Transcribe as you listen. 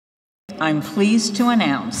I'm pleased to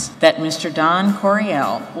announce that Mr. Don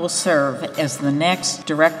Coryell will serve as the next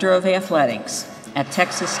Director of Athletics at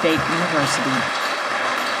Texas State University.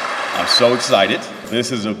 I'm so excited.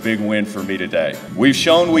 This is a big win for me today. We've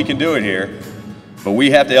shown we can do it here, but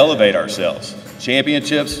we have to elevate ourselves.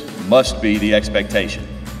 Championships must be the expectation.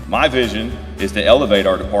 My vision is to elevate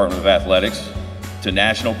our Department of Athletics to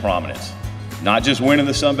national prominence. Not just winning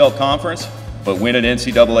the Sun Belt Conference, but winning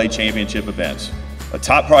NCAA championship events. A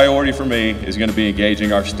top priority for me is going to be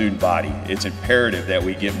engaging our student body. It's imperative that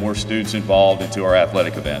we get more students involved into our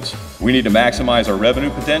athletic events. We need to maximize our revenue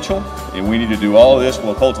potential, and we need to do all of this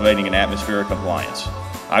while cultivating an atmosphere of compliance.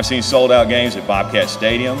 I've seen sold-out games at Bobcat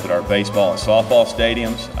Stadium, at our baseball and softball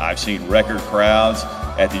stadiums. I've seen record crowds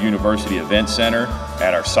at the University Event Center,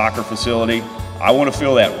 at our soccer facility. I want to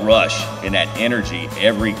feel that rush and that energy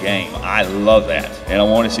every game. I love that. And I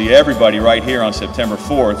want to see everybody right here on September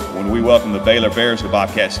 4th when we welcome the Baylor Bears to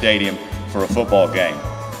Bobcat Stadium for a football game.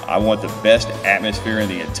 I want the best atmosphere in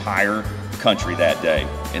the entire country that day.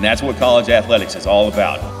 And that's what college athletics is all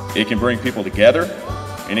about. It can bring people together,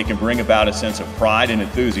 and it can bring about a sense of pride and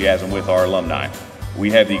enthusiasm with our alumni. We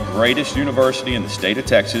have the greatest university in the state of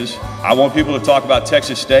Texas. I want people to talk about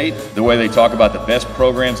Texas State the way they talk about the best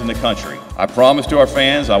programs in the country. I promise to our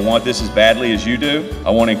fans, I want this as badly as you do. I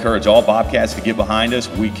want to encourage all Bobcats to get behind us.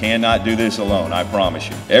 We cannot do this alone, I promise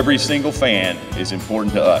you. Every single fan is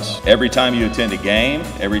important to us. Every time you attend a game,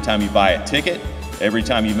 every time you buy a ticket, every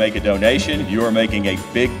time you make a donation, you are making a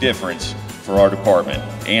big difference for our department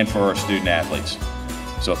and for our student athletes.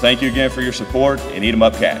 So thank you again for your support, and eat 'em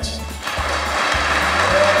up, Cats.